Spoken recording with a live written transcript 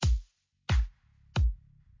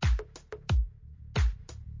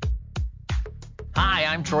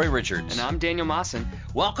I'm Troy Richards. And I'm Daniel Mawson.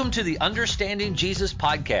 Welcome to the Understanding Jesus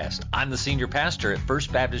podcast. I'm the senior pastor at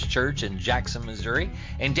First Baptist Church in Jackson, Missouri,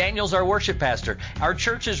 and Daniel's our worship pastor. Our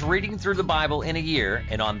church is reading through the Bible in a year,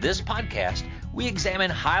 and on this podcast, we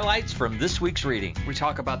examine highlights from this week's reading. We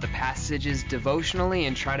talk about the passages devotionally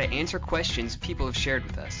and try to answer questions people have shared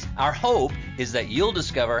with us. Our hope is that you'll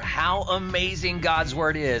discover how amazing God's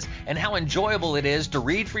Word is and how enjoyable it is to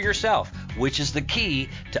read for yourself, which is the key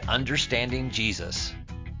to understanding Jesus.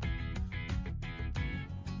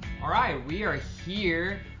 All right, we are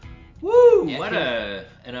here. Woo! What a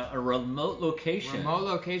remote location. Remote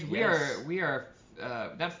location. Yes. We are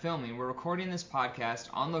not filming. We're recording this podcast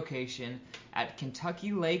on location at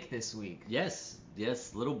Kentucky Lake this week. Yes,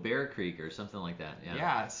 Little Bear Creek or something like that.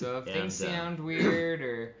 Yeah. So if things sound weird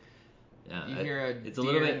or you hear it's a a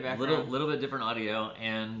little deer in the background. little bit different audio,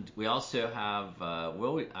 and we also have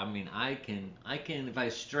I can if I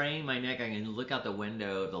strain my neck, I can look out the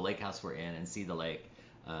window of the lake house we're in and see the lake.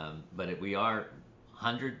 But we are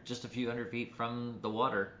just a few hundred feet from the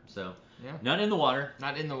water, so not in the water,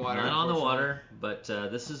 not on the water, but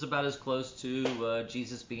this is about as close to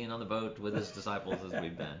Jesus being on the boat with his disciples as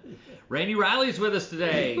we've been. Randy Riley's with us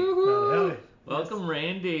today. Howdy. Welcome,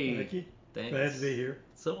 Randy. Thank you. Thanks. Glad to be here.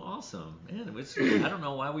 So awesome, man. I don't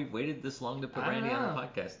know why we've waited this long to put Randy on the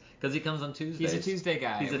podcast, because he comes on Tuesdays. He's a Tuesday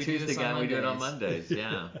guy. He's a Tuesday guy. We do it on Mondays.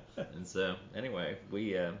 Yeah. And so anyway,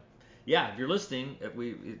 if you're listening, if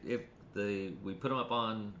we put them up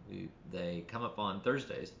on, they come up on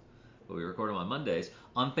Thursdays, but we record them on Mondays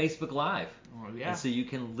on Facebook Live. Oh, yeah. And so you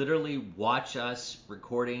can literally watch us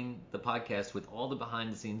recording the podcast with all the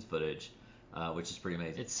behind the scenes footage, which is pretty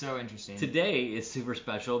amazing. It's so interesting. Today is super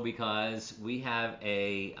special because we have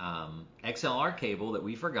a XLR cable that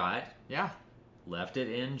we forgot. Yeah. Left it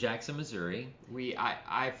in Jackson, Missouri.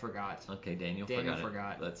 I forgot. Okay, Daniel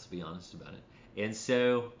forgot. Let's be honest about it. And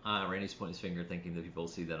so Randy's pointing his finger, thinking that people will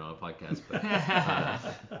see that on a podcast, but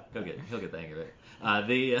he'll get the hang of it.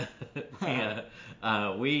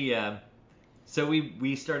 So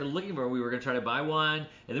we started looking for. We were gonna try to buy one,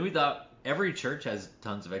 and then we thought every church has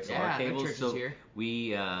tons of XLR cables, so here.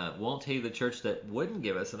 we won't tell you the church that wouldn't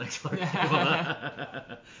give us an XLR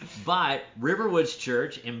cable. But Riverwoods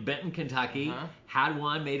Church in Benton, Kentucky had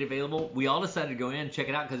one made available. We all decided to go in and check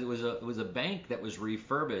it out because it was a bank that was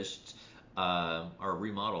refurbished. Or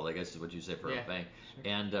remodeled, I guess is what you say for a bank,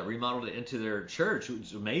 and remodeled it into their church, which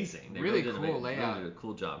is amazing. They really cool layout. Really did a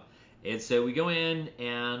cool job. And so we go in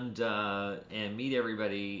and meet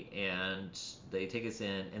everybody, and they take us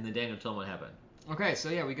in, and then Daniel, tell them what happened. Okay, so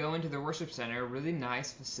we go into their worship center, really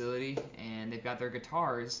nice facility, and they've got their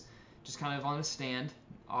guitars just kind of on a stand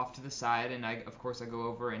off to the side, and I go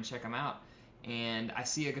over and check them out, and I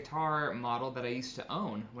see a guitar model that I used to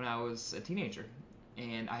own when I was a teenager.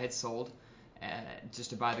 And I had sold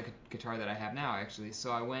just to buy the guitar that I have now, actually.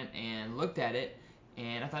 So I went and looked at it,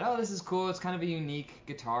 and I thought, oh, this is cool. It's kind of a unique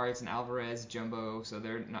guitar. It's an Alvarez Jumbo, so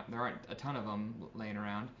there aren't a ton of them laying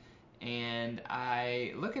around. And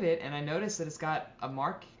I look at it, and I notice that it's got a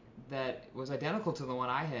mark that was identical to the one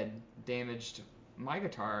I had damaged my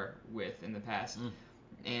guitar with in the past.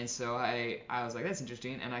 And so I was like, that's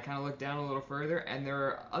interesting. And I kind of looked down a little further, and there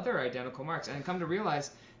are other identical marks. And I come to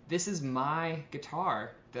realize this is my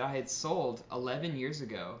guitar that I had sold 11 years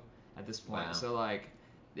ago at this point. Wow. So,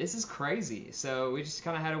 this is crazy. So we just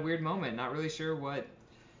kind of had a weird moment, not really sure what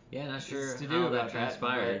not sure to do how about that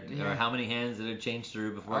transpired, but, or how many hands it had changed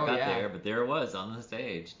through before it got there, but there it was on the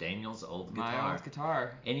stage, Daniel's old guitar. My old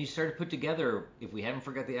guitar. And you started to put together, if we hadn't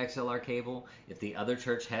forgot the XLR cable, if the other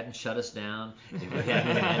church hadn't shut us down, if we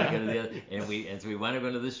hadn't had to go to the other, and so we wound up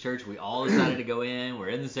going to this church, we all decided to go in, we're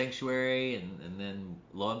in the sanctuary, and then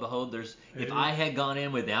lo and behold, if I had gone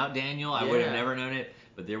in without Daniel, I would have never known it,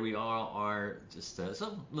 but there we all are, just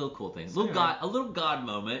some little cool things, a little God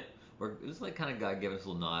moment, where it was like kind of God gave us a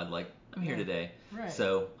little nod, like, I'm here today. Right.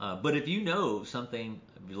 So, but if you know something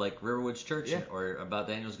like Riverwoods Church or about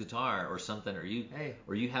Daniel's guitar or something, or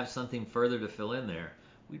you have something further to fill in there,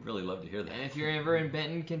 we'd really love to hear that. And if you're ever in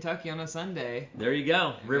Benton, Kentucky on a Sunday, there you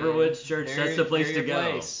go, Riverwoods Church. That's the place to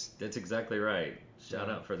go. Place. That's exactly right. Shout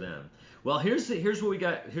out for them. Well, here's what we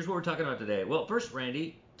got. Here's what we're talking about today. Well, first,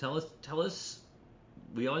 Randy, tell us.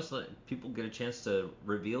 We always let people get a chance to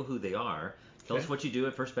reveal who they are. Tell us what you do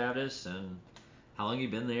at First Baptist and how long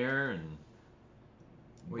you've been there and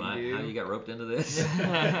how you got roped into this.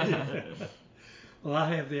 Well,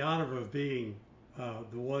 I have the honor of being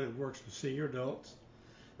the one that works with senior adults.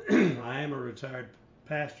 I am a retired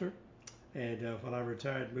pastor, and when I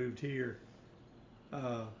retired, moved here.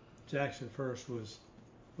 Jackson First was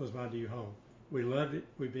my new home. We loved it.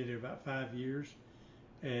 We've been here about 5 years,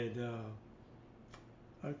 and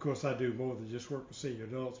Of course, I do more than just work with senior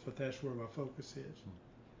adults, but that's where my focus is.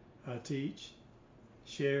 I teach,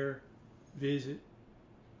 share, visit,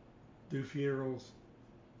 do funerals,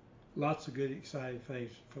 lots of good, exciting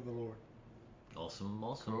things for the Lord. Awesome.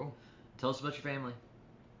 Cool. Tell us about your family.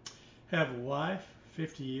 Have a wife,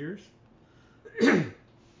 50 years,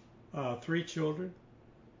 3 children,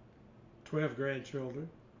 12 grandchildren.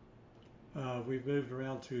 We've moved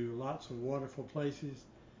around to lots of wonderful places,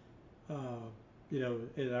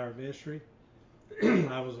 in our ministry.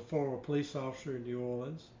 I was a former police officer in New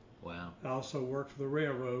Orleans. Wow. I also worked for the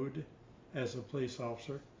railroad as a police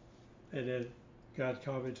officer, and then God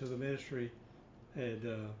called me to the ministry,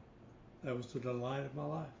 and that was the delight of my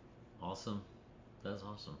life. Awesome. That's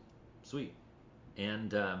awesome. Sweet.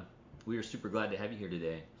 And we are super glad to have you here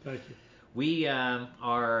today. Thank you. We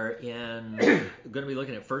are going to be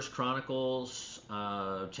looking at 1 Chronicles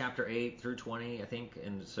chapter 8 through 20, I think.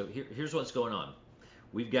 And so here's what's going on.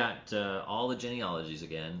 We've got all the genealogies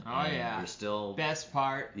again. Oh, yeah. We're still... Best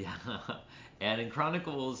part. Yeah. And in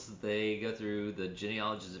Chronicles, they go through the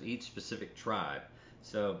genealogies of each specific tribe.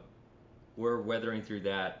 So we're weathering through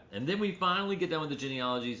that. And then we finally get done with the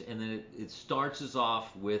genealogies, and then it starts us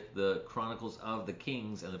off with the Chronicles of the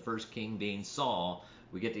Kings, and the first king being Saul.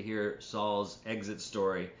 We get to hear Saul's exit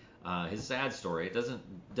story, his sad story. It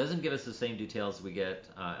doesn't give us the same details we get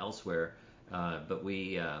elsewhere, but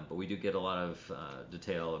we do get a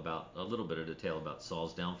little bit of detail about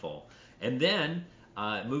Saul's downfall. And then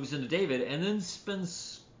it moves into David, and then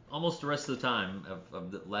spends almost the rest of the time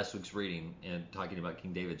of the last week's reading and talking about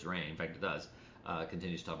King David's reign. In fact, it does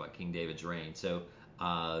continues to talk about King David's reign. So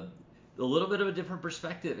a little bit of a different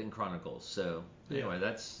perspective in Chronicles. So anyway,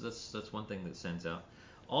 that's one thing that stands out.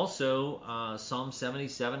 Also, Psalm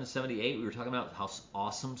 77 and 78, we were talking about how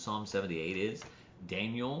awesome Psalm 78 is.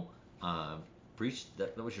 Daniel preached,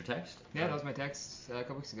 that was your text? Yeah, that was my text a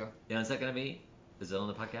couple weeks ago. Yeah, is that going to be? Is it on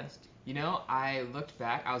the podcast? I looked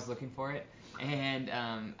back, I was looking for it, and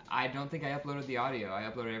I don't think I uploaded the audio. I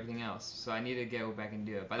uploaded everything else, so I need to go back and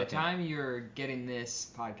do it. By the time you're getting this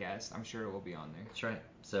podcast, I'm sure it will be on there. That's right.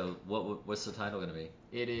 So what's the title going to be?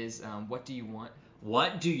 It is, What Do You Want?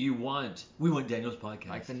 What do you want? We want Daniel's podcast.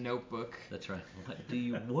 Like the Notebook. That's right. What do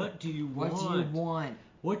you want? What do you want?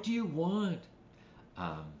 What do you want?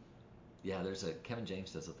 Yeah, Kevin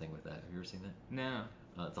James does a thing with that. Have you ever seen that? No.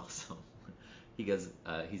 It's awesome. He goes.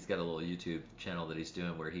 He's got a little YouTube channel that he's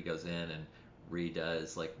doing where he goes in and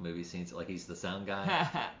redoes like movie scenes, like he's the sound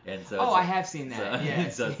guy. And so. I have seen that. So,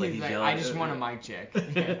 yes. So it's like he's yelling, I just want a mic check.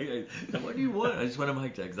 What do you want? I just want a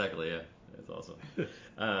mic check. Exactly. Yeah. That's awesome.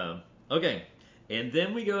 Okay. And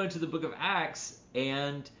then we go into the book of Acts,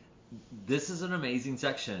 and this is an amazing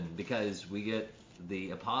section because we get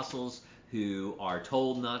the apostles who are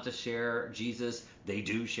told not to share Jesus. They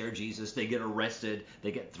do share Jesus. They get arrested.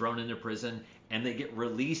 They get thrown into prison, and they get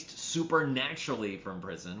released supernaturally from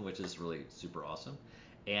prison, which is really super awesome.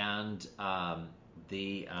 And and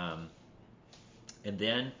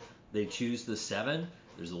then they choose the 7.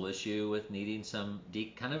 There's a little issue with needing some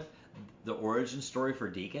kind of the origin story for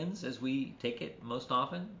deacons, as we take it most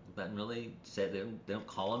often. That really said they don't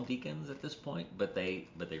call them deacons at this point, but they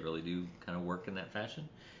really do kind of work in that fashion.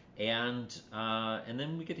 And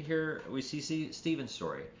then we see Stephen's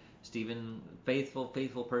story. Stephen, faithful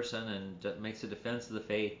person, and makes a defense of the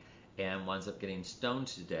faith, and winds up getting stoned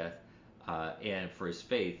to death. And for his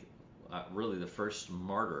faith, really the first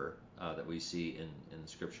martyr that we see in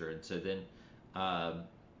Scripture. And so then,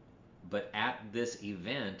 but at this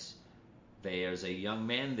event, there's a young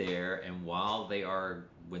man there, and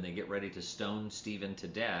when they get ready to stone Stephen to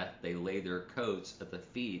death, they lay their coats at the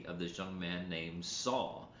feet of this young man named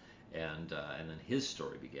Saul, and then his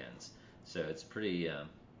story begins. So it's pretty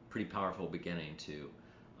powerful beginning to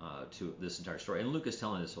this entire story. And Luke is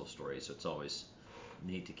telling this whole story, so it's always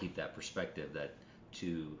neat to keep that perspective that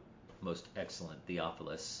to most excellent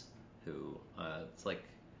Theophilus, who it's like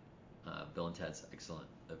Bill and Ted's Excellent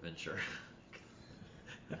Adventure.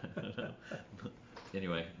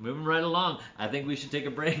 Anyway, moving right along. I think we should take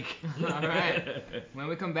a break. All right. When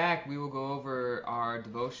we come back, we will go over our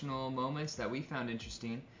devotional moments that we found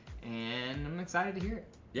interesting, and I'm excited to hear it.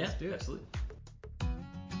 Yeah, Let's do it. Absolutely.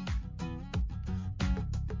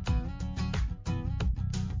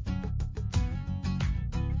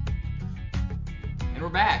 And we're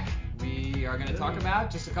back. We are going to talk about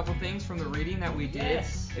just a couple things from the reading that we did.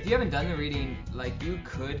 Yes. If you haven't done the reading, you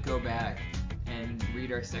could go back and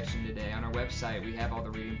read our section today. On our website, we have all the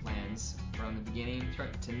reading plans from the beginning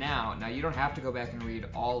to now. Now, you don't have to go back and read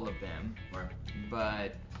all of them, Right.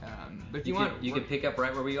 but if you can pick up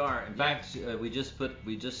right where we are. In fact, we just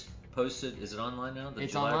posted. Is it online now?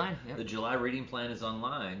 It's online. Yep. The July reading plan is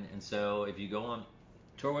online, and so if you go on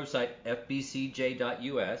to our website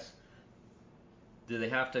fbcj.us, do they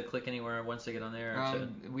have to click anywhere once they get on there?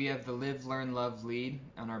 We have the Live, Learn, Love, Lead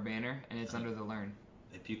on our banner, and it's under the Learn.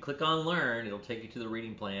 If you click on Learn, it'll take you to the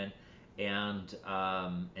reading plan, and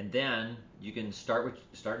then you can start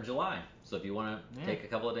in July. So if you want to take a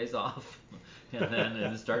couple of days off, and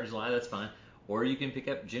then start in July, that's fine. Or you can pick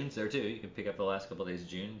up June's there too. You can pick up the last couple of days of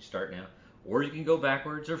June. Start now, or you can go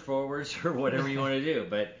backwards or forwards or whatever you want to do.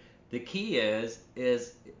 But the key is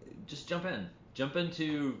just jump in. Jump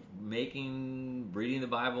into making reading the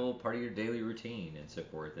Bible part of your daily routine and so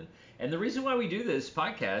forth. And the reason why we do this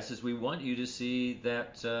podcast is we want you to see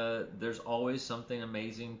that there's always something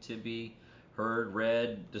amazing to be heard,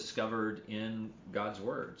 read, discovered in God's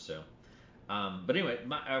Word. So, but anyway,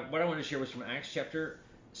 what I wanted to share was from Acts chapter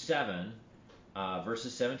 7,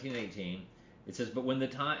 verses 17 and 18. It says, but when the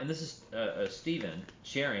time, and this is Stephen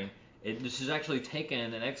sharing, this is actually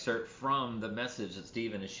taken an excerpt from the message that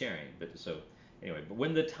Stephen is sharing. But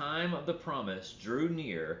when the time of the promise drew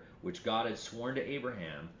near, which God had sworn to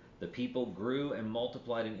Abraham, the people grew and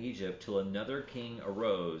multiplied in Egypt till another king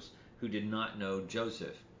arose who did not know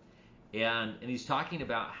Joseph. And he's talking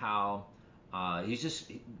about how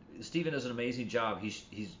Stephen does an amazing job.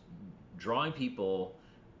 He's drawing people.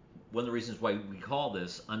 One of the reasons why we call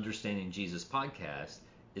this Understanding Jesus podcast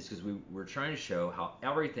is because we're trying to show how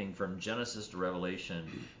everything from Genesis to Revelation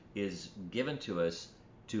is given to us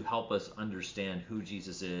to help us understand who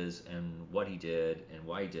Jesus is and what he did and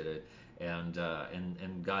why he did it,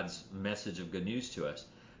 and God's message of good news to us.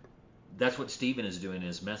 That's what Stephen is doing in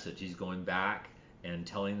his message. He's going back and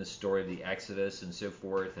telling the story of the Exodus and so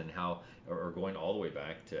forth, and or going all the way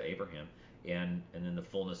back to Abraham and in the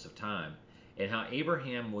fullness of time, and how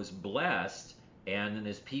Abraham was blessed, and then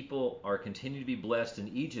his people are continuing to be blessed in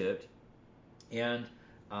Egypt. And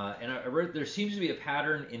I wrote, there seems to be a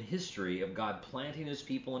pattern in history of God planting his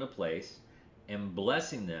people in a place and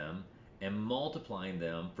blessing them and multiplying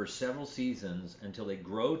them for several seasons until they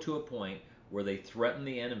grow to a point where they threaten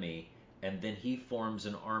the enemy, and then he forms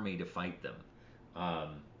an army to fight them.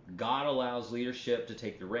 God allows leadership to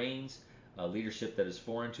take the reins, leadership that is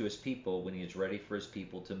foreign to his people, when he is ready for his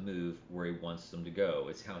people to move where he wants them to go.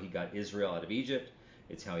 It's how he got Israel out of Egypt.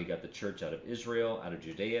 It's how he got the church out of Israel, out of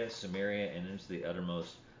Judea, Samaria, and into the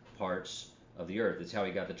uttermost parts of the earth. It's how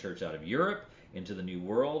he got the church out of Europe into the New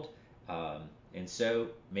World. And so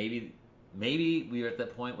maybe we're at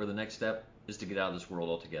that point where the next step is to get out of this world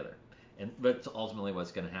altogether. But it's ultimately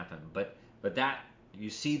what's going to happen. But that, you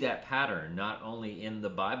see that pattern not only in the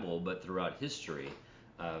Bible but throughout history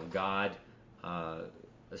of God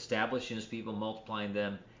establishing his people, multiplying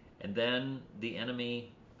them, and then the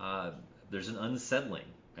enemy. There's an unsettling,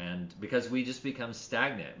 and because we just become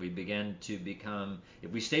stagnant, we begin to become, if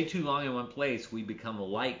we stay too long in one place, we become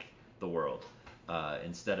like the world.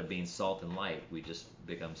 Instead of being salt and light, we just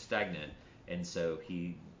become stagnant. And so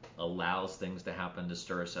he allows things to happen to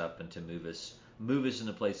stir us up and to move us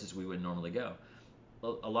into places we wouldn't normally go.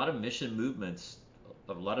 A lot of mission movements,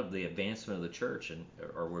 a lot of the advancement of the church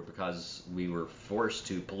were because we were forced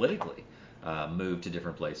to politically move to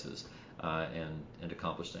different places and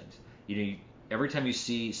accomplish things. Every time you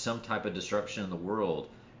see some type of disruption in the world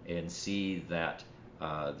and see that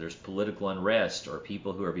there's political unrest or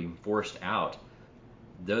people who are being forced out,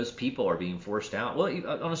 those people are being forced out. Well,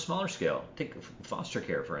 on a smaller scale, take foster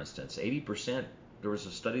care, for instance. 80%, there was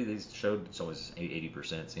a study that showed, it's always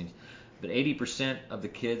 80% it seems, but 80% of the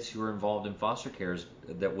kids who are involved in foster cares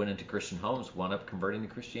that went into Christian homes wound up converting to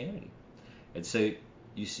Christianity. And so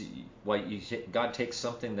you see why God takes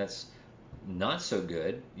something that's not so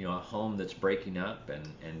good, a home that's breaking up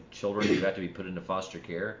and children who have to be put into foster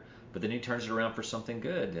care, but then he turns it around for something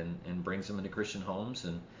good and brings them into Christian homes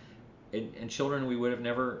and children we would have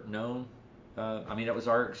never known. That was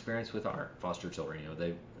our experience with our foster children.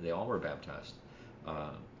 They all were baptized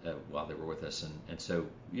while they were with us, and so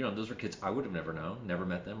those were kids I would have never known, never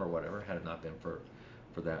met them or whatever, had it not been for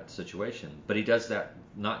that situation. But he does that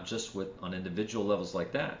not just on individual levels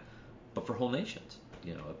like that, but for whole nations,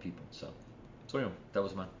 of people. So anyway, that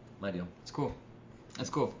was my deal. It's cool. That's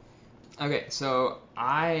cool. Okay, so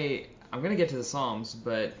I'm gonna get to the Psalms,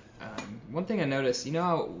 but one thing I noticed,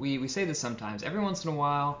 how we say this sometimes. Every once in a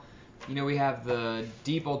while, we have the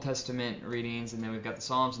deep Old Testament readings, and then we've got the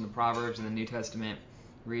Psalms and the Proverbs and the New Testament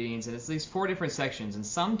readings, and it's these 4 different sections, and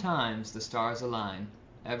sometimes the stars align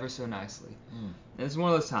ever so nicely. And this is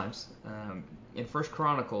one of those times. In First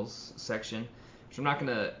Chronicles section, which I'm not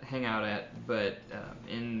going to hang out at, but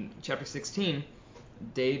in chapter 16,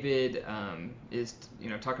 David is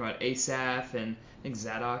talking about Asaph and I think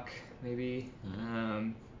Zadok maybe,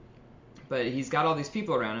 but he's got all these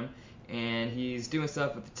people around him, and he's doing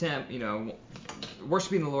stuff with the temple,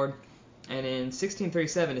 worshiping the Lord. And in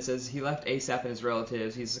 1637 it says he left Asaph and his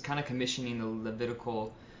relatives. He's kind of commissioning the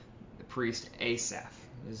Levitical priest Asaph,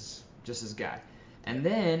 is just his guy. And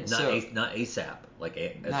then not ASAP, like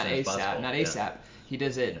not ASAP, possible. not ASAP. Yeah. He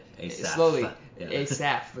does it Asaph. slowly. Yeah.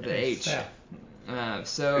 Asaph with an H.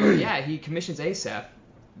 He commissions Asaph,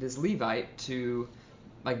 this Levite, to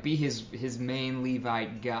be his main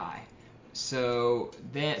Levite guy. So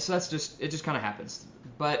that's just kind of happens.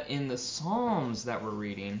 But in the Psalms that we're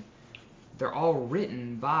reading, they're all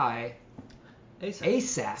written by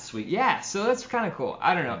Asaph. Sweet. Yeah, so that's kind of cool.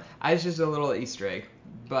 I don't know. It's just a little Easter egg.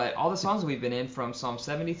 But all the Psalms we've been in, from Psalm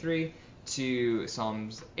 73 to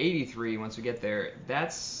Psalms 83, once we get there,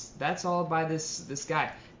 that's all by this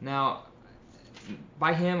guy. Now,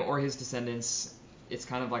 by him or his descendants, it's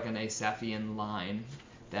kind of like an Asaphian line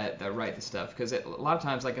that write the stuff. Because a lot of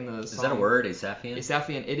times, like in the Is that a word, Asaphian?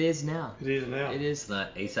 Asaphian, it is now. It is now. It is. It's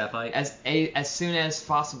not Asaphite? As soon as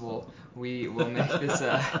possible, we will make this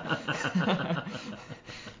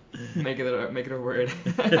make it a word.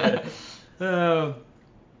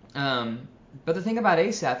 But the thing about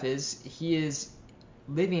Asaph is he is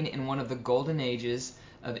living in one of the golden ages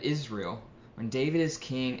of Israel, when David is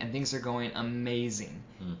king and things are going amazing.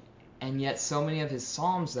 And yet so many of his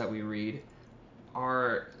psalms that we read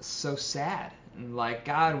are so sad. Like,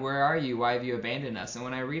 God, where are you? Why have you abandoned us? And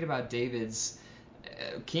when I read about David's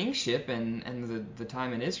kingship and the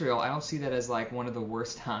time in Israel, I don't see that as like one of the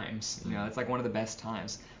worst times. It's like one of the best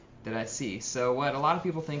times that I see. So what a lot of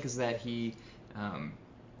people think is that he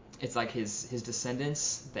it's like his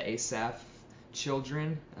descendants, the Asaph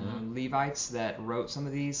children, Levites, that wrote some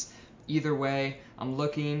of these. Either way, I'm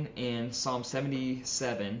looking in Psalm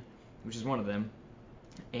 77, which is one of them,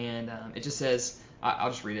 and it just says,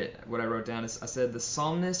 I'll just read it. What I wrote down is, I said, the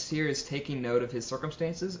psalmist here is taking note of his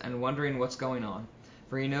circumstances and wondering what's going on.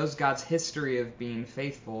 For he knows God's history of being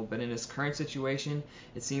faithful, but in his current situation,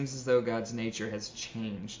 it seems as though God's nature has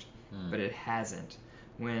changed, but it hasn't.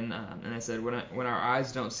 And I said, when our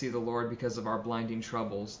eyes don't see the Lord because of our blinding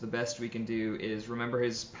troubles, the best we can do is remember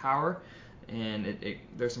his power. And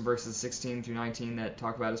there's some verses 16 through 19 that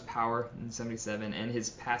talk about his power in 77, and his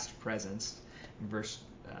past presence in verse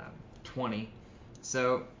 20.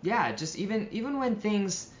 So yeah, just even when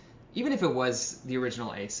things, even if it was the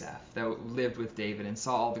original Asaph that lived with David and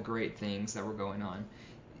saw all the great things that were going on,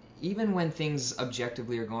 even when things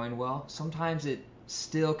objectively are going well, sometimes it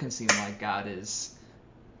still can seem like God is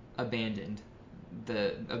abandoned,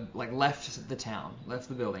 left the town, left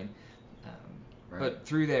the building. Right.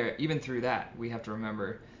 But even through that, we have to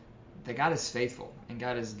remember that God is faithful and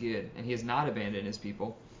God is good, and he has not abandoned his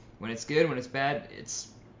people. When it's good, when it's bad,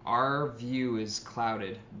 our view is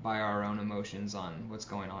clouded by our own emotions on what's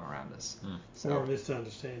going on around us. Or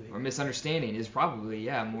misunderstanding. Or misunderstanding is probably,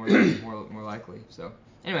 more likely. So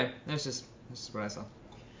anyway, that's what I saw.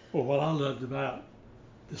 Well, what I loved about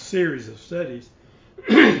the series of studies,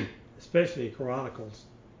 especially in Chronicles,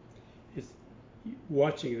 is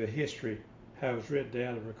watching the history, how it's written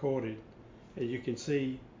down and recorded, and you can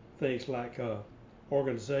see things like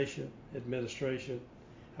organization, administration,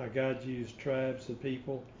 how God used tribes and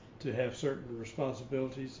people to have certain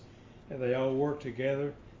responsibilities, and they all worked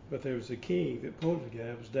together. But there was a king that pulled it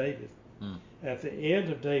together. It was David. At the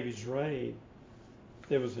end of David's reign,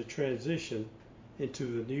 there was a transition into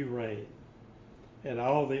the new reign, and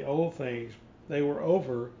all the old things, they were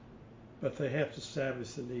over, but they have to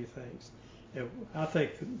establish the new things. And I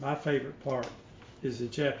think that my favorite part is in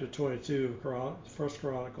chapter 22 of 1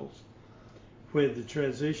 Chronicles, when the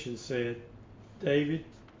transition said, David,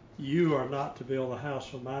 you are not to build a house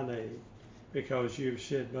for my name, because you have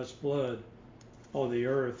shed much blood on the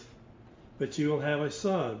earth, but you will have a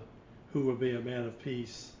son who will be a man of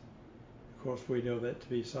peace. Of course, we know that to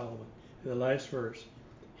be Solomon. In the last verse,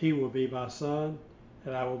 he will be my son,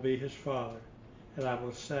 and I will be his father, and I will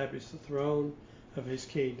establish the throne of his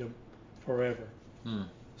kingdom forever.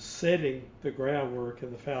 Setting the groundwork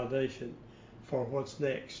and the foundation for what's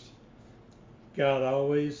next. God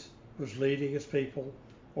always was leading his people,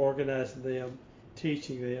 organizing them,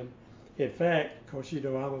 teaching them. In fact, of course, I'm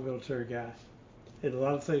a military guy, and a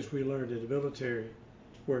lot of things we learned in the military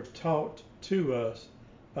were taught to us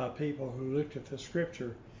by people who looked at the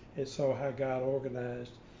scripture and saw how God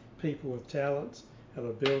organized people with talents and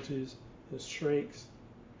abilities and strengths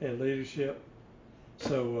and leadership.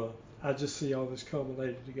 So I just see all this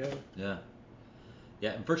culminated together. Yeah.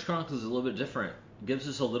 And First Chronicles is a little bit different. It gives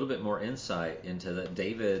us a little bit more insight into that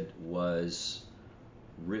David was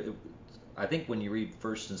I think when you read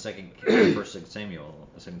First and Second Samuel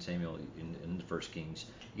in the First Kings,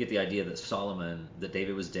 you get the idea that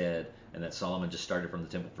David was dead, and that Solomon just started from the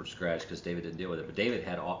temple from scratch because David didn't deal with it. But David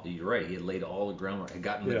had you're right, he had laid all the groundwork, had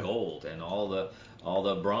gotten the gold and all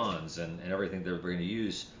the bronze and everything they were going to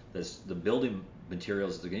use, the building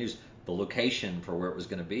materials that they're going to use, the location for where it was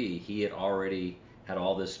going to be. He had already had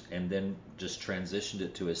all this, and then just transitioned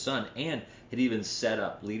it to his son, and had even set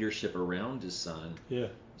up leadership around his son. Yeah.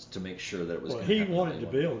 To make sure that it was. Well, going to he wanted to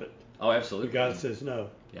build it. Oh, absolutely. But God says no.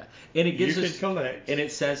 Yeah, and it gives you us. Can collect. And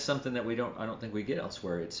it says something that I don't think we get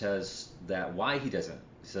elsewhere. It says that why he doesn't.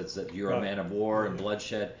 It says that you're a man of war and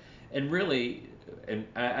bloodshed, and really, and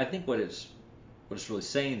I think what it's really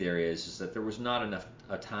saying there is that there was not enough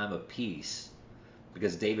a time of peace,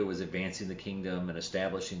 because David was advancing the kingdom and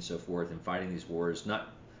establishing so forth and fighting these wars,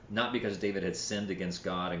 not because David had sinned against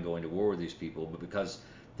God and going to war with these people, but because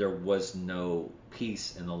there was no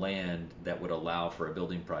peace in the land that would allow for a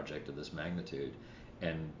building project of this magnitude,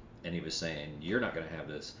 and he was saying, you're not going to have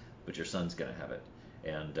this, but your son's going to have it,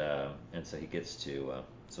 and so he gets to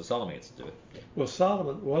so Solomon gets to do it. Well,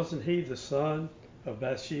 Solomon, wasn't he the son of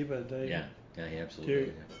Bathsheba and David? Yeah, he absolutely.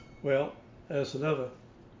 Yeah. Well, that's another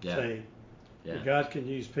thing. Yeah. God can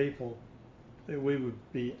use people that we would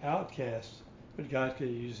be outcasts, but God can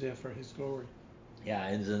use them for His glory. Yeah,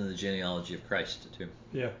 and in the genealogy of Christ too.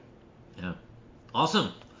 Yeah. Yeah.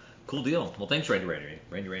 Awesome. Cool deal. Well, thanks,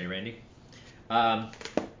 Randy.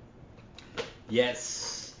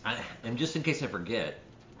 Yes. And just in case I forget,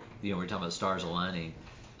 we're talking about stars aligning.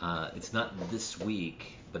 It's not this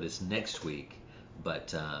week, but it's next week.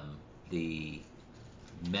 But the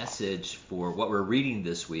message for what we're reading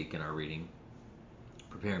this week in our reading,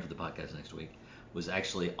 preparing for the podcast next week, was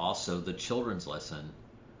actually also the children's lesson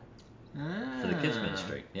for the kids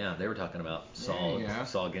ministry. Yeah, they were talking about Saul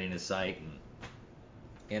getting his sight,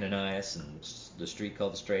 and Ananias, and the street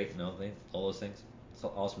called the straight, and all those things. It's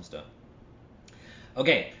awesome stuff.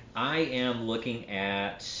 Okay, I am looking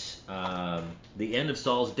at the end of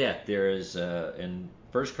Saul's death. There is in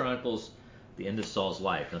 1 Chronicles the end of Saul's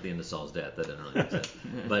life, not the end of Saul's death. That didn't really make sense.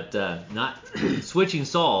 But not switching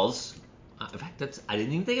Sauls. In fact, I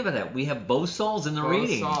didn't even think about that. We have both Sauls in the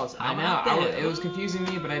reading. Sauls. I know. It was confusing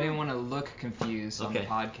me, but I didn't want to look confused on the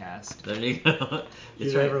podcast. There you go.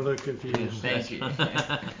 You never look confused. Thank you.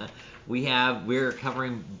 We're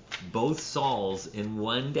covering both Sauls in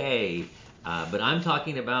one day, but I'm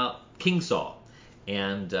talking about King Saul,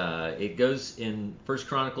 and it goes in 1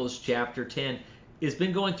 Chronicles chapter 10. It's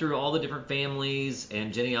been going through all the different families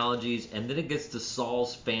and genealogies, and then it gets to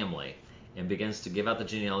Saul's family and begins to give out the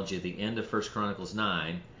genealogy at the end of 1 Chronicles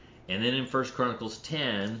 9. And then in 1 Chronicles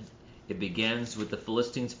 10, it begins with the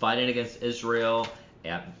Philistines fighting against Israel,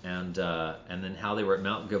 and then how they were at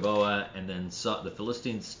Mount Gilboa, and then the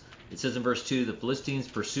Philistines, it says in verse 2, the Philistines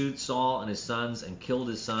pursued Saul and his sons and killed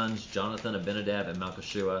his sons, Jonathan, Abinadab, and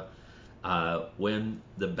Malchishua. When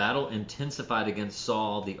the battle intensified against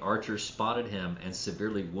Saul, the archers spotted him and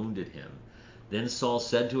severely wounded him. Then Saul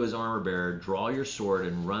said to his armor-bearer, draw your sword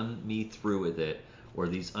and run me through with it, or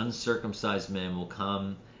these uncircumcised men will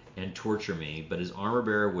come and torture me. But his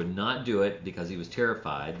armor-bearer would not do it because he was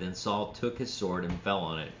terrified. Then Saul took his sword and fell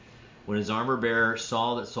on it. When his armor-bearer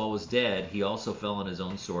saw that Saul was dead, he also fell on his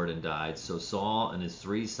own sword and died. So Saul and his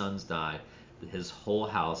 3 sons died. His whole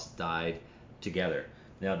house died together.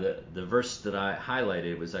 Now, the verse that I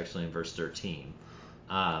highlighted was actually in verse 13.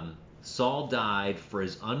 Saul died for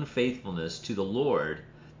his unfaithfulness to the Lord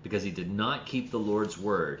because he did not keep the Lord's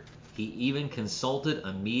word. He even consulted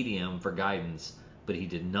a medium for guidance, but he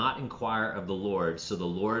did not inquire of the Lord. So the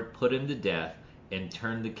Lord put him to death and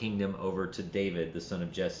turned the kingdom over to David, the son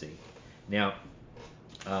of Jesse. Now,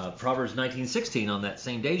 Proverbs 19:16 on that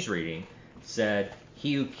same day's reading said,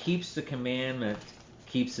 he who keeps the commandment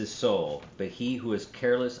keeps his soul, but he who is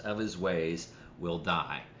careless of his ways will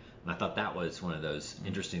die. And I thought that was one of those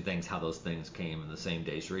interesting things, how those things came in the same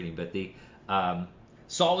day's reading. But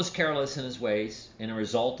Saul was careless in his ways, and it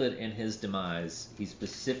resulted in his demise. He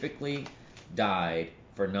specifically died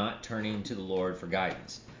for not turning to the Lord for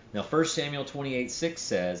guidance. Now, 1 Samuel 28:6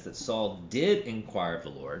 says that Saul did inquire of the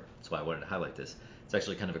Lord. That's why I wanted to highlight this. It's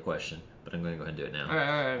actually kind of a question, but I'm going to go ahead and do it now. All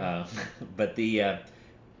right.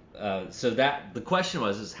 But so that the question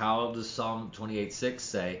was how does Psalm 28:6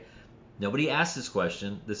 say? Nobody asked this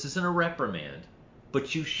question. This isn't a reprimand,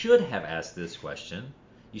 but you should have asked this question.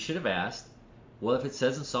 You should have asked, well, if it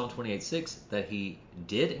says in Psalm 28:6 that he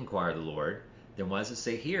did inquire of the Lord, then why does it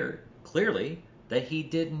say here clearly that he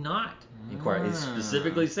did not inquire? It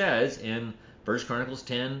specifically says in 1 Chronicles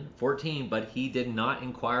 10:14, but he did not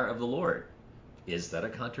inquire of the Lord. Is that a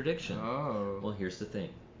contradiction? Oh. Well, here's the thing.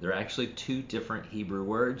 There are actually two different Hebrew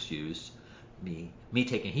words used. Me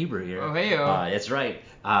taking Hebrew here. Oh, hey-o. That's right.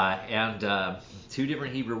 And two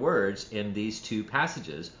different Hebrew words in these two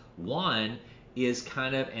passages. One is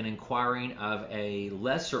kind of an inquiring of a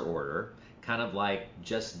lesser order, kind of like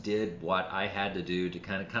just did what I had to do to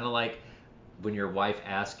kind of like when your wife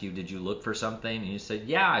asks you, did you look for something? And you said,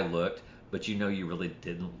 yeah, I looked, but you know you really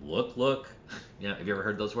didn't look. You know, have you ever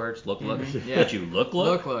heard those words? Look. Yeah. Did you look?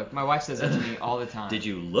 Look. My wife says that to me all the time. Did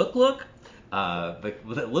you look? But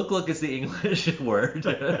look is the English word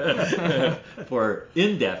for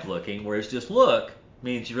in-depth looking, whereas just look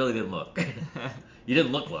means you really didn't look. You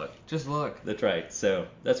didn't look. Just look. That's right. So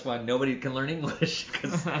that's why nobody can learn English,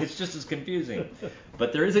 because it's just as confusing.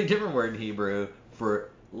 But there is a different word in Hebrew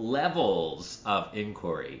for levels of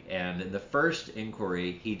inquiry. And in the first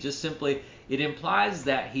inquiry, it implies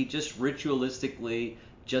that he just ritualistically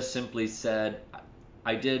just simply said,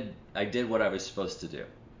 I did what I was supposed to do.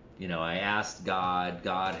 You know, I asked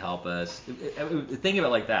God help us. Think of it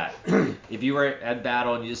like that. If you were at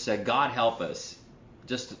battle and you just said, God help us,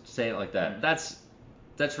 just say it like that.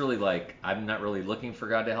 That's really like, I'm not really looking for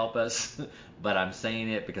God to help us, but I'm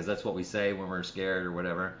saying it because that's what we say when we're scared or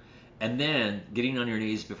whatever. And then getting on your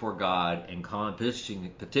knees before God and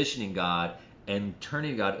petitioning God and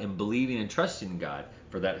turning to God and believing and trusting in God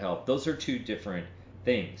for that help. Those are two different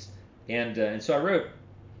things. And so I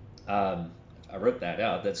wrote that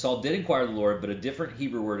out, that Saul did inquire of the Lord, but a different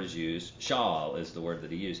Hebrew word is used. Sha'al is the word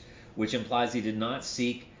that he used, which implies he did not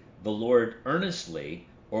seek the Lord earnestly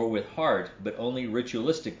or with heart, but only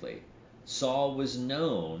ritualistically. Saul was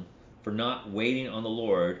known for not waiting on the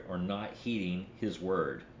Lord or not heeding his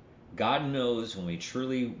word. God knows when we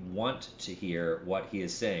truly want to hear what he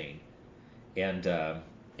is saying, and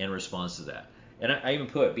in response to that. And I even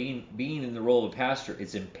put, being in the role of pastor,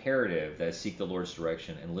 it's imperative that I seek the Lord's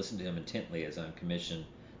direction and listen to him intently as I'm commissioned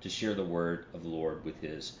to share the word of the Lord with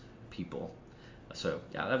his people. So,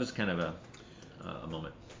 yeah, that was kind of a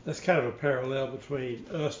moment. That's kind of a parallel between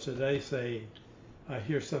us today saying, I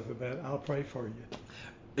hear something about it, I'll pray for you.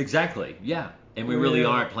 Exactly, yeah. And we really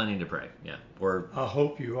aren't planning to pray, yeah. Or I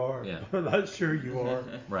hope you are. Yeah. I'm not sure you are.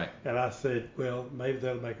 Right. And I said, well, maybe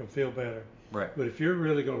that'll make them feel better. Right. But if you're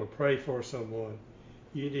really going to pray for someone,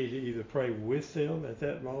 you need to either pray with them at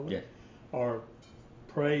that moment, or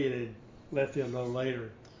pray and let them know later.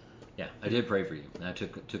 Yeah, I did pray for you. I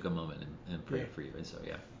took a moment and prayed for you, and so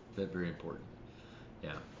that's very important.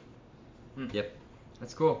 Yeah. Yep.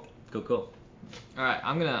 That's cool. Cool. All right,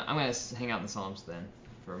 I'm gonna hang out in the Psalms then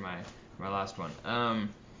for my last one.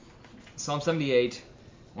 Psalm 78,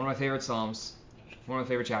 one of my favorite Psalms, one of my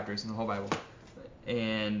favorite chapters in the whole Bible,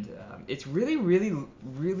 and it's really, really,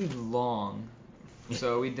 really long.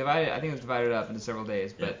 So I think it was divided up into several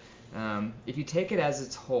days. But if you take it as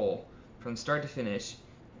its whole, from start to finish,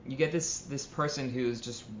 you get this person who's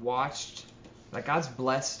just watched, like God's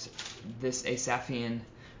blessed this Asaphian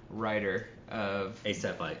writer of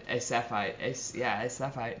Asaphite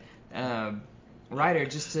writer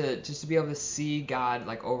just to be able to see God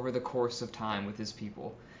like over the course of time with his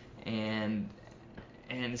people, and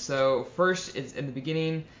so first it's in the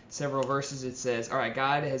beginning, several verses, it says, all right,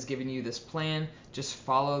 God has given you this plan, just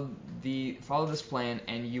follow this plan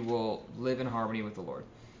and you will live in harmony with the Lord.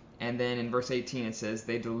 And then in verse 18 it says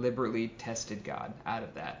they deliberately tested God out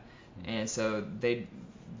of that, and so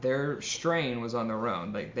their strain was on their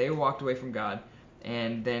own. Like they walked away from God,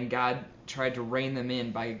 and then God tried to rein them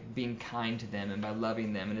in by being kind to them and by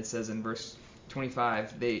loving them. And it says in verse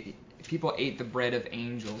 25, people ate the bread of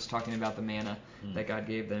angels, talking about the manna that God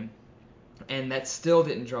gave them. And that still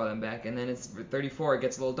didn't draw them back. And then it's 34, it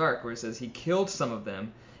gets a little dark, where it says he killed some of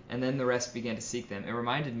them, and then the rest began to seek them. It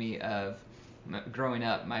reminded me of growing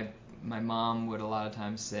up, my mom would a lot of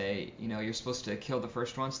times say, you're supposed to kill the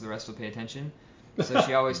first one so the rest will pay attention. So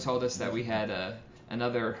she always told us that we had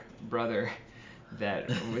another brother that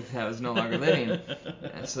was no longer living,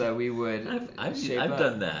 so that we would shape up. I've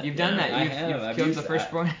done that. You've done that. You've killed the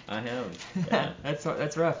firstborn. I have. Yeah.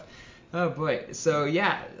 That's rough. Oh boy. So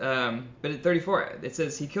but at 34 it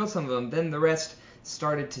says he killed some of them. Then the rest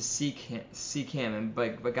started to seek him,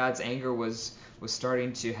 but God's anger was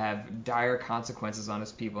starting to have dire consequences on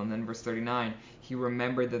his people. And then verse 39, he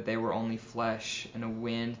remembered that they were only flesh and a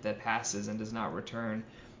wind that passes and does not return.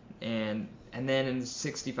 And then in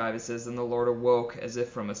 65 it says, then the Lord awoke as if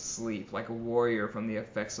from a sleep, like a warrior from the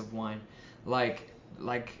effects of wine. Like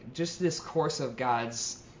just this course of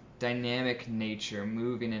God's dynamic nature,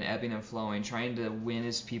 moving and ebbing and flowing, trying to win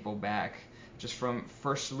his people back. Just from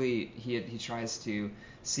firstly, he tries to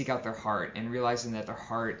seek out their heart, and realizing that their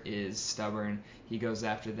heart is stubborn, he goes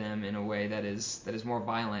after them in a way that is more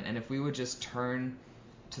violent. And if we would just turn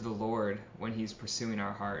to the Lord when he's pursuing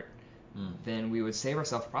our heart, then we would save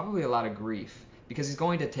ourselves probably a lot of grief, because he's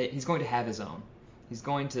going to have his own. He's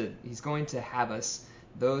going to have us,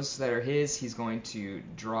 those that are his, he's going to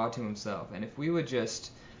draw to himself. And if we would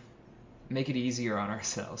just make it easier on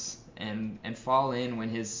ourselves and fall in when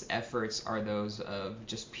his efforts are those of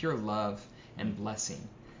just pure love and blessing,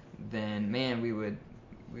 then man, we would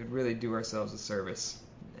really do ourselves a service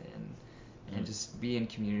and just be in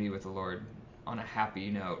community with the Lord on a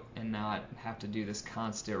happy note, and not have to do this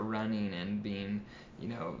constant running and being,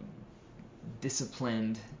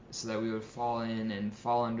 disciplined, so that we would fall in and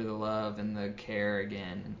fall under the love and the care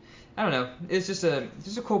again. And I don't know, it's just a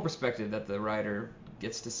cool perspective that the writer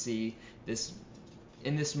gets to see this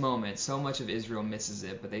in this moment. So much of Israel misses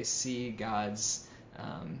it, but they see God's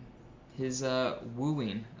his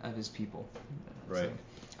wooing of his people. Right. So,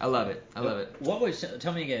 I love it. I love it. What was?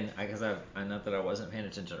 Tell me again, because I know that I wasn't paying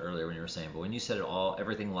attention earlier when you were saying, but when you said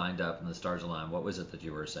everything lined up and the stars aligned, what was it that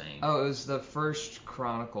you were saying? Oh, it was the First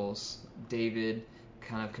Chronicles, David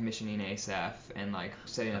kind of commissioning Asaph and like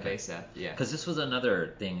setting up Asaph. Yeah. Because this was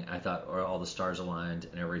another thing I thought, or all the stars aligned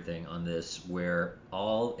and everything on this, where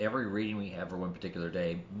every reading we have for one particular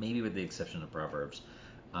day, maybe with the exception of Proverbs,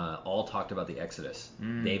 all talked about the Exodus.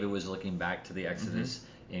 David was looking back to the Exodus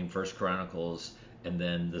in First Chronicles. And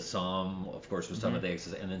then the Psalm, of course, was talking about the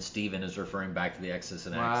Exodus. And then Stephen is referring back to the Exodus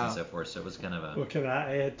and Acts and so forth. So it was kind of a... Well, can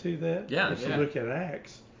I add to that? Yeah. If you look at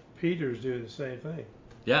Acts, Peter's doing the same thing.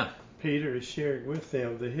 Yeah. Peter is sharing with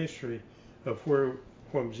them the history of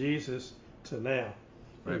from Jesus to now.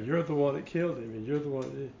 Right. And you're the one that killed him, and you're the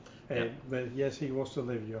one that... But yes, he wants to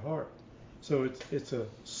live in your heart. So it's a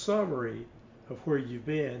summary of where you've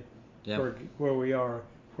been, where we are,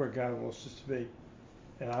 where God wants us to be.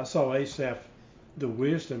 And I saw Asaph, the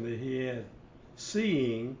wisdom that he had,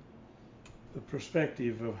 seeing the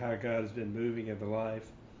perspective of how God has been moving in the life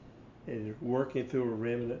and working through a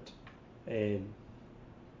remnant and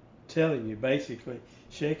telling you, basically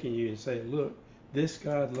shaking you and saying, look, this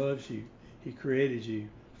God loves you. He created you.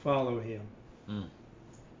 Follow him.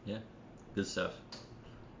 Yeah, good stuff.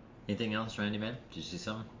 Anything else, Randy, man? Did you see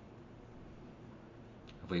something?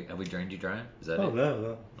 Have we drained you dry? Is that it?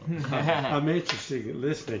 No. I'm interested in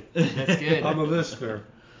listening. That's good. I'm a listener.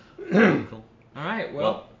 Cool. All right.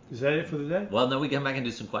 Well, is that it for the day? Well, no, we come back and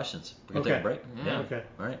do some questions. We're going to take a break. Yeah. Okay.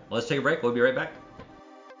 All right. Well, let's take a break. We'll be right back.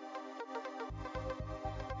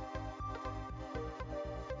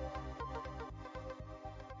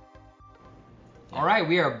 All right.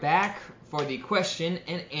 We are back for the question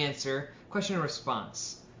and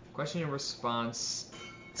response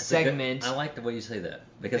segment. I like the way you say that,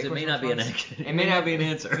 because it may not be an answer. It may not be an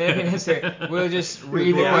answer. We'll just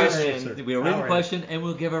read the question. We'll read the question and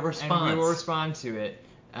we'll give a response. And we will respond to it.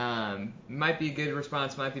 Might be a good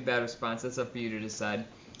response, might be a bad response. That's up for you to decide.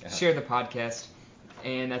 Share the podcast,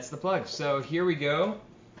 and that's the plug. So here we go.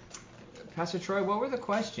 Pastor Troy, what were the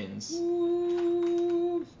questions?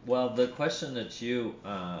 Well, the question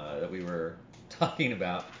that we were talking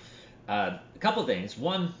about, a couple of things.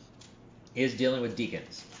 One is dealing with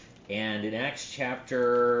deacons. And in Acts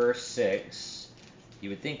chapter 6, you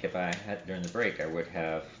would think if I had during the break, I would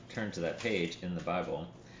have turned to that page in the Bible.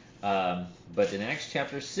 But in Acts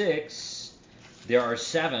chapter 6, there are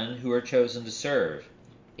 7 who are chosen to serve.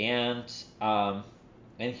 And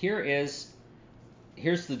here's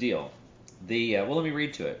the deal. Let me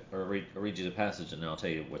read to it, or read you the passage, and then I'll tell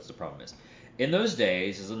you what the problem is. In those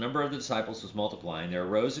days, as the number of the disciples was multiplying, there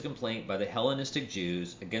arose a complaint by the Hellenistic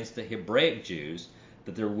Jews against the Hebraic Jews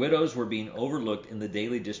that their widows were being overlooked in the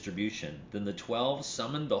daily distribution. Then the 12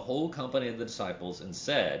 summoned the whole company of the disciples and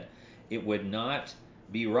said, "It would not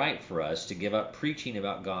be right for us to give up preaching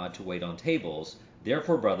about God to wait on tables.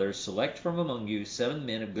 Therefore, brothers, select from among you 7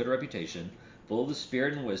 men of good reputation, full of the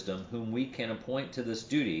Spirit and wisdom, whom we can appoint to this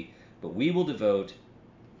duty, but we will devote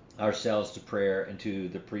ourselves to prayer and to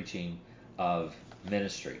the preaching of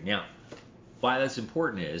ministry." Now, why that's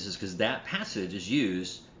important is because that passage is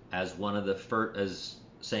used as one of the first, as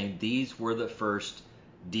saying these were the first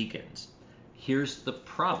deacons. Here's the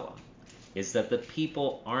problem, is that the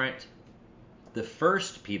people aren't the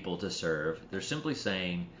first people to serve. They're simply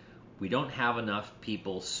saying we don't have enough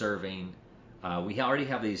people serving. We already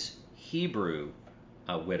have these Hebrew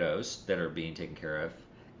widows that are being taken care of,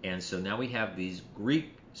 and so now we have these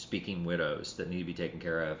Greek-speaking widows that need to be taken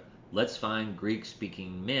care of. Let's find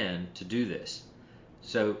Greek-speaking men to do this.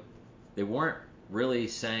 So they weren't really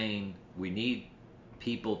saying we need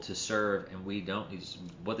people to serve, and we don't.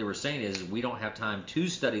 What they were saying is we don't have time to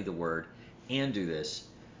study the Word and do this,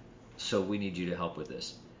 so we need you to help with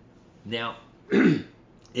this. Now,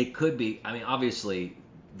 it could be. I mean, obviously,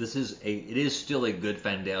 it is still a good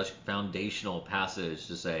foundational passage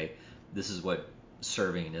to say this is what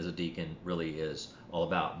serving as a deacon really is all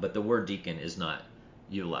about. But the word deacon is not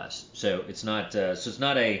utilized, so it's not. It's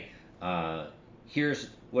not a here's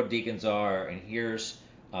what deacons are, and here's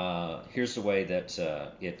the way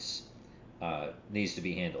that it's needs to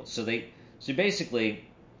be handled. So basically,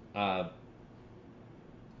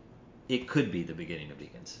 it could be the beginning of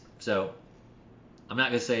deacons. So I'm not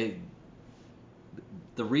going to say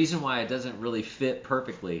the reason why it doesn't really fit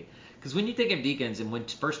perfectly, because when you think of deacons, and when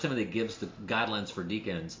 1 Timothy gives the guidelines for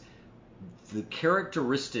deacons, the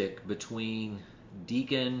characteristic between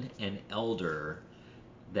deacon and elder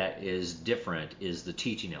that is different is the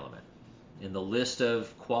teaching element. In the list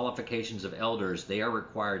of qualifications of elders, they are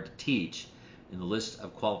required to teach. In the list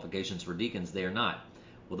of qualifications for deacons, they are not.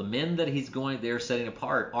 Well, the men that they're setting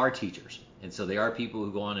apart are teachers. And so they are people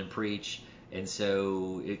who go on and preach. And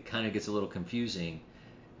so it kind of gets a little confusing,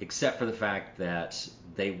 except for the fact that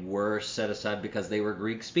they were set aside because they were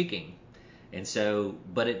Greek speaking. And so,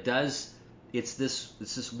 but it's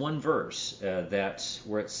this one verse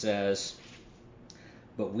where it says,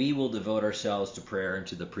 but we will devote ourselves to prayer and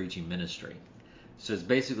to the preaching ministry. So it's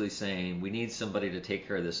basically saying we need somebody to take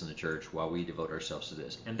care of this in the church while we devote ourselves to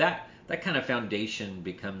this. And that kind of foundation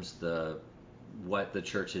becomes what the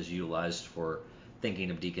church has utilized for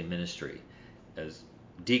thinking of deacon ministry, as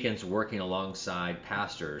deacons working alongside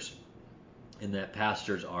pastors, and that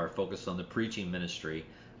pastors are focused on the preaching ministry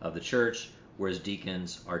of the church, whereas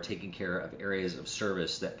deacons are taking care of areas of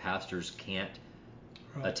service that pastors can't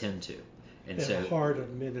attend to. And so, heart of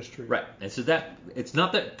ministry. Right. And so that it's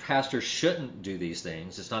not that pastors shouldn't do these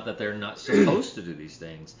things. It's not that they're not supposed to do these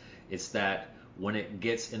things. It's that when it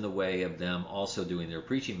gets in the way of them also doing their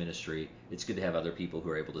preaching ministry, it's good to have other people who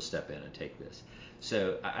are able to step in and take this.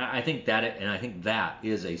 So I think that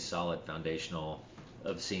is a solid foundational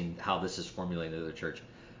of seeing how this is formulated in the church.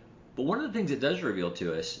 But one of the things it does reveal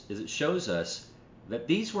to us is it shows us that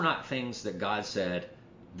these were not things that God said,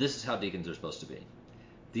 this is how deacons are supposed to be.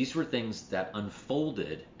 These were things that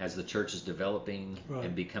unfolded as the church is developing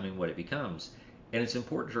and becoming what it becomes. And it's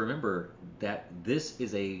important to remember that this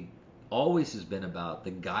is always has been about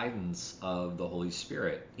the guidance of the Holy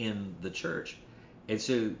Spirit in the church. And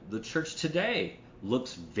so the church today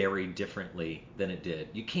looks very differently than it did.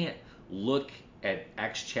 You can't look at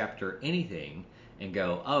Acts chapter anything and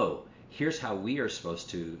go, oh, here's how we are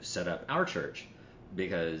supposed to set up our church,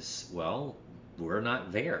 because, well, we're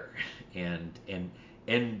not there.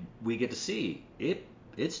 And we get to see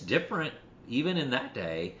it's different even in that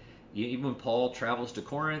day. Even when Paul travels to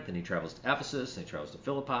Corinth, and he travels to Ephesus, and he travels to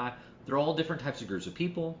Philippi, they're all different types of groups of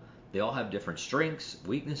people. They all have different strengths,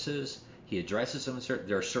 weaknesses. He addresses them.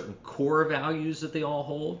 There are certain core values that they all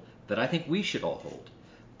hold that I think we should all hold.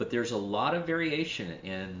 But there's a lot of variation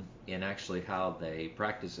in actually how they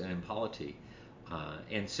practice and in polity.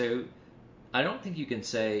 And so I don't think you can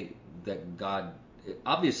say that God,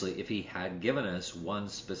 obviously, if he had given us one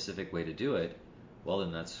specific way to do it, well,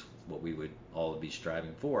 then that's what we would all be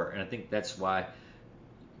striving for. And I think that's why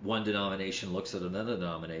one denomination looks at another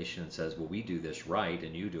denomination and says, well, we do this right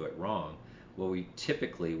and you do it wrong. Well, we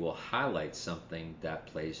typically will highlight something that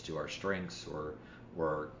plays to our strengths or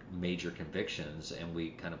major convictions, and we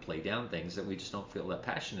kind of play down things that we just don't feel that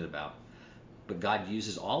passionate about. But God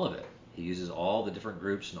uses all of it. He uses all the different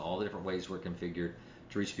groups and all the different ways we're configured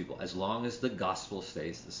to reach people, as long as the gospel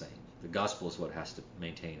stays the same. The gospel is what has to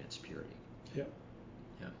maintain its purity. Yep.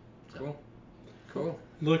 Yeah. So. Cool.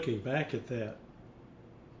 Looking back at that,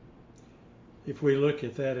 if we look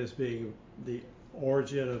at that as being the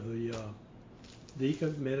origin of the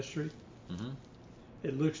deacon ministry,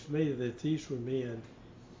 it looks to me that these were men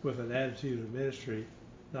with an attitude of ministry,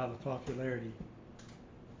 not of popularity.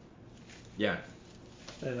 Yeah.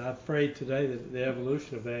 And I'm afraid today that the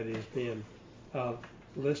evolution of that is being,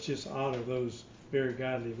 let's just honor those very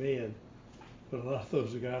godly men, but a lot of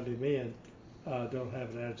those godly men don't have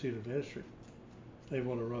an attitude of ministry. They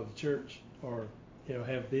want to run the church or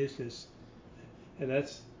have business, and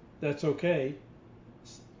that's okay.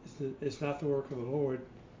 It's not the work of the Lord,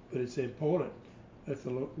 but it's important that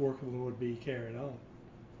the work of the Lord be carried on.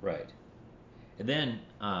 Right. And then,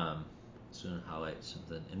 so I'm going to highlight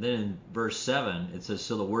something. And then in verse 7, it says,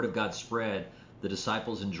 so the word of God spread. The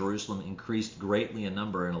disciples in Jerusalem increased greatly in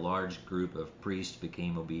number, and a large group of priests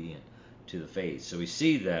became obedient to the faith. So we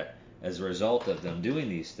see that as a result of them doing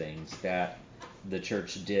these things, that the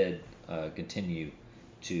church did continue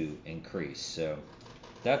to increase. So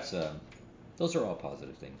that's those are all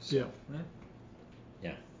positive things. Yeah.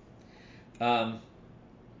 Yeah.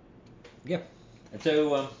 Yeah. And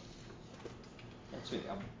so let's see.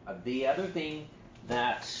 The other thing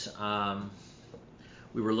that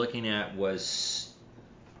we were looking at was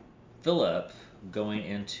Philip going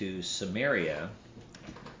into Samaria.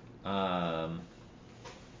 I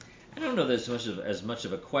don't know that it's as much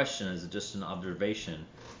of a question as just an observation.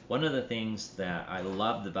 One of the things that I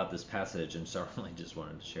loved about this passage, and so I really just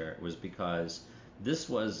wanted to share it, was because this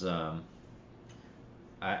was,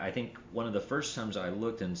 I think, one of the first times I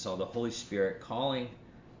looked and saw the Holy Spirit calling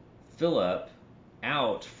Philip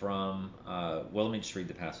out from, well, let me just read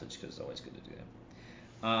the passage because it's always good to do that.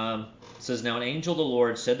 It says, "Now an angel of the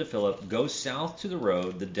Lord said to Philip, 'Go south to the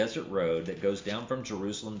road, the desert road that goes down from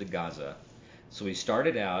Jerusalem to Gaza.' So he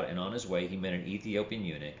started out, and on his way he met an Ethiopian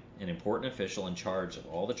eunuch, an important official in charge of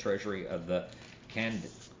all the treasury of the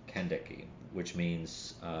Kandake, which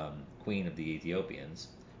means Queen of the Ethiopians,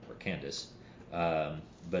 or Candace.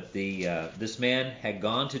 But this man had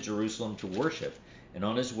gone to Jerusalem to worship, and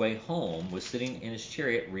on his way home was sitting in his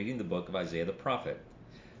chariot reading the book of Isaiah the prophet.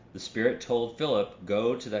 The Spirit told Philip,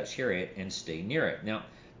 'Go to that chariot and stay near it.'" Now,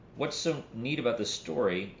 what's so neat about this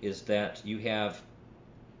story is that you have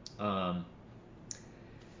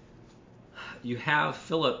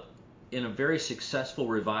Philip in a very successful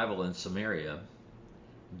revival in Samaria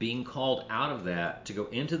being called out of that to go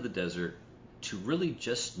into the desert to really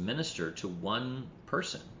just minister to one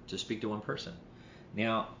person, to speak to one person.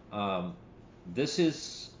 Now, this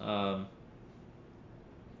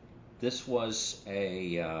was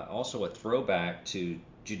also a throwback to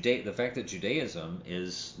the fact that Judaism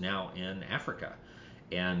is now in Africa,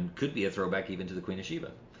 and could be a throwback even to the Queen of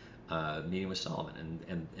Sheba meeting with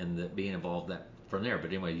Solomon and being involved from there. But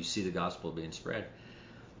anyway, you see the gospel being spread.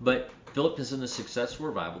 But Philip is in a successful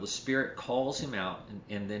revival. The Spirit calls him out,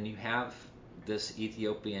 and then you have this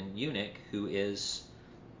Ethiopian eunuch who is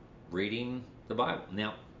reading the Bible.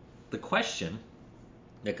 Now, the question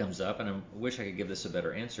that comes up, and I wish I could give this a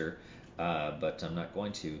better answer, but I'm not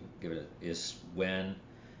going to give it, is when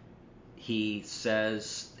he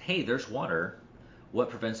says, "Hey, there's water. What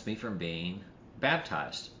prevents me from being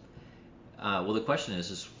baptized?" Well, the question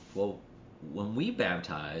is, well, when we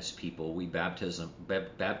baptize people, we baptize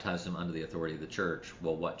them under the authority of the church.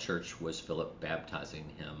 Well, what church was Philip baptizing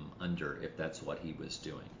him under, if that's what he was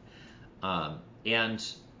doing? And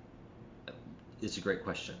it's a great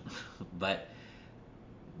question. But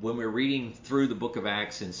when we're reading through the book of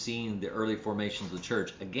Acts and seeing the early formations of the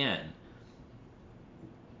church, again,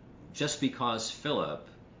 just because Philip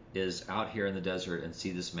is out here in the desert and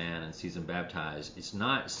see this man and sees him baptized, it's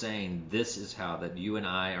not saying this is how that you and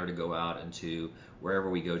I are to go out into wherever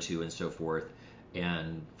we go to and so forth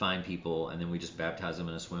and find people and then we just baptize them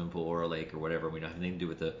in a swimming pool or a lake or whatever. We don't have anything to do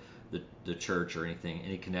with the church or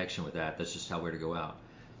any connection with that. That's just how we're to go out.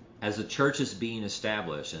 As the church is being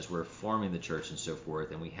established, as we're forming the church and so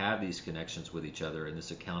forth, and we have these connections with each other and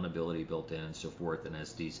this accountability built in and so forth, and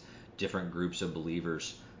as these different groups of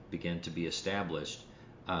believers begin to be established,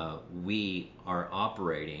 we are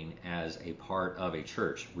operating as a part of a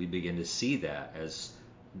church. We begin to see that as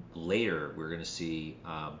later we're going to see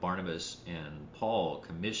Barnabas and Paul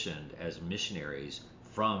commissioned as missionaries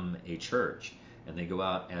from a church, and they go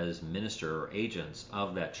out as minister or agents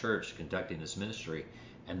of that church conducting this ministry,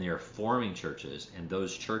 and they are forming churches, and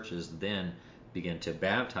those churches then begin to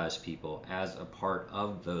baptize people as a part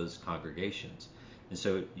of those congregations. And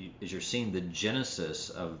so as you're seeing the genesis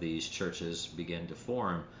of these churches begin to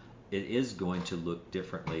form, it is going to look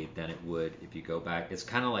differently than it would if you go back. It's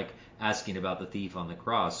kind of like asking about the thief on the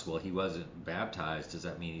cross. Well, he wasn't baptized. Does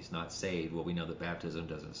that mean he's not saved? Well, we know that baptism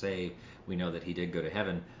doesn't save. We know that he did go to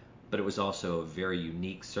heaven. But it was also a very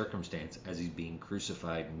unique circumstance as he's being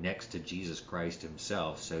crucified next to Jesus Christ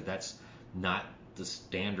himself. So that's not the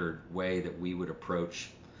standard way that we would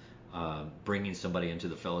approach bringing somebody into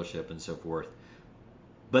the fellowship and so forth.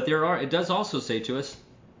 But it does also say to us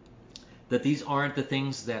that these aren't the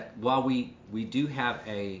things that, while we do have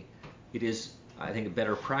it is, I think, a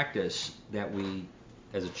better practice that we,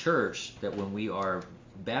 as a church, that when we are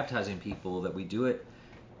baptizing people, that we do it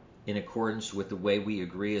in accordance with the way we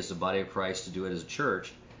agree as the body of Christ to do it as a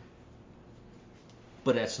church,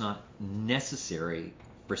 but that's not necessary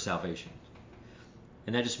for salvation.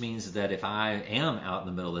 And that just means that if I am out in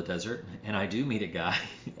the middle of the desert and I do meet a guy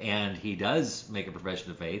and he does make a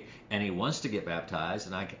profession of faith and he wants to get baptized,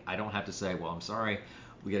 and I don't have to say, well, I'm sorry,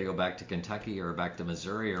 we got to go back to Kentucky or back to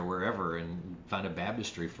Missouri or wherever and find a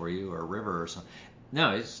baptistry for you or a river or something.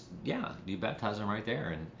 No, you baptize them right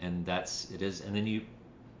there, and that's it is. And then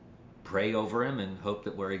pray over him and hope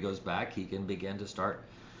that where he goes back, he can begin to start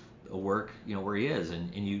a work, where he is,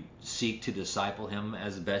 and you seek to disciple him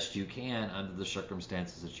as best you can under the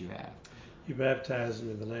circumstances that you have. You baptize them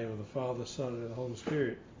in the name of the Father, Son, and the Holy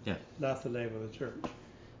Spirit. Yeah. Not the name of the church.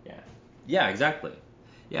 Yeah, exactly.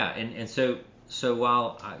 Yeah, and so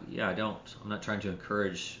while I'm not trying to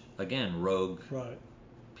encourage, again, rogue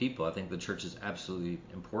people. I think the church is absolutely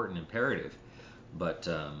important, imperative, but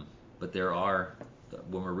there are,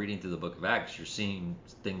 when we're reading through the book of Acts, you're seeing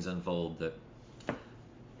things unfold that.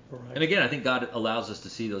 Right. And again, I think God allows us to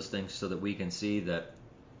see those things so that we can see that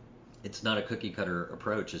it's not a cookie cutter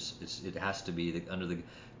approach. It has to be under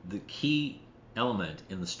the key element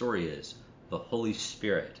in the story is the Holy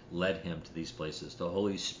Spirit led him to these places. The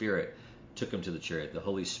Holy Spirit took him to the chariot. The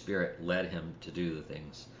Holy Spirit led him to do the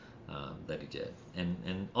things that he did.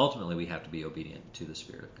 And ultimately, we have to be obedient to the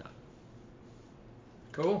Spirit of God.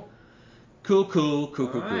 Cool. Cool.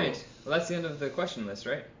 All right. Well, that's the end of the question list,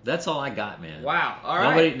 right? That's all I got, man. Wow. All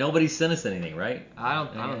right. Nobody sent us anything, right? I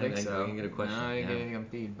don't think so. We can get a question. No, I didn't get anything on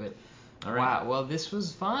feed, but. All right. Wow. Well, this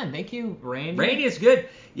was fun. Thank you, Randy. Randy is good.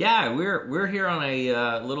 Yeah, we're here on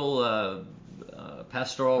a little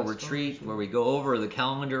pastoral retreat where we go over the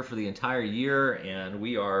calendar for the entire year, and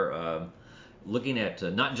we are looking at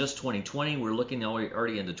not just 2020. We're looking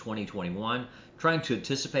already into 2021, trying to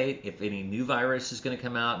anticipate if any new virus is going to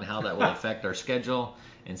come out and how that will affect our schedule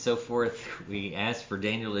and so forth. We asked for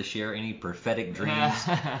Daniel to share any prophetic dreams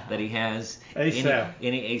that he has,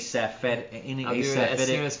 any asaphitic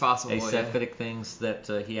things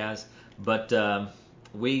that he has. But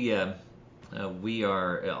we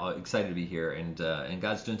are excited to be here, and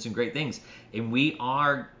God's doing some great things, and we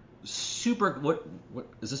are super. What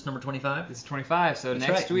is this, number 25? This is 25. So That's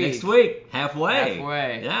next right. week. Next week, halfway.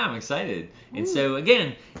 Yeah, I'm excited. Woo. And so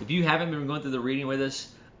again, if you haven't been going through the reading with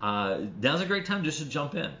us, now's a great time just to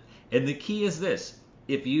jump in. And the key is this: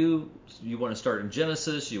 if you want to start in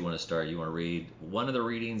Genesis, you want to read one of the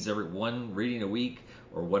readings, one reading a week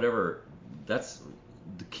or whatever. That's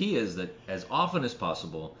the key, is that as often as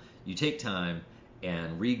possible you take time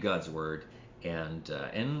and read God's word.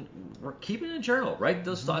 And we're keeping a journal. Write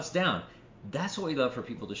those thoughts down. That's what we love for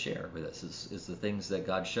people to share with us, is the things that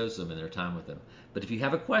God shows them in their time with Him. But if you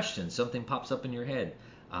have a question, something pops up in your head,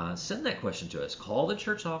 send that question to us. Call the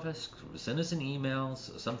church office. Send us an email,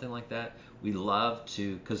 something like that. We love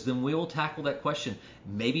to, because then we will tackle that question.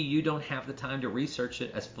 Maybe you don't have the time to research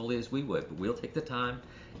it as fully as we would, but we'll take the time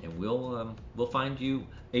and we'll find you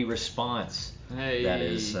a response that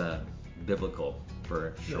is biblical.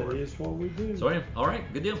 For sure. That is what we do. So anyway, all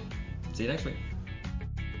right, good deal. See you next week.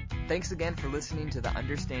 Thanks again for listening to the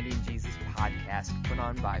Understanding Jesus podcast put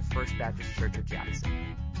on by First Baptist Church of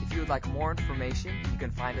Jackson. If you would like more information, you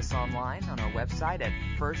can find us online on our website at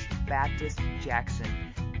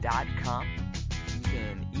firstbaptistjackson.com. You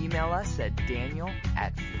can email us at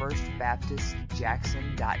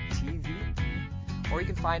daniel@firstbaptistjackson.tv, or you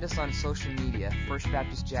can find us on social media, First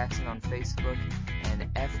Baptist Jackson on Facebook and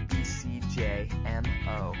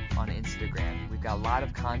FBCJMO on Instagram. We've got a lot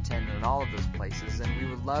of content in all of those places, and we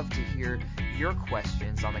would love to hear your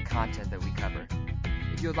questions on the content that we cover.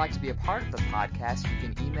 If you would like to be a part of the podcast, you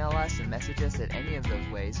can email us and message us at any of those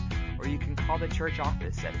ways, or you can call the church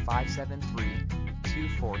office at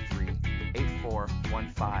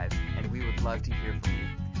 573-243-8415, and we would love to hear from you.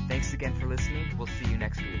 Thanks again for listening. We'll see you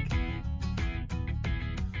next week.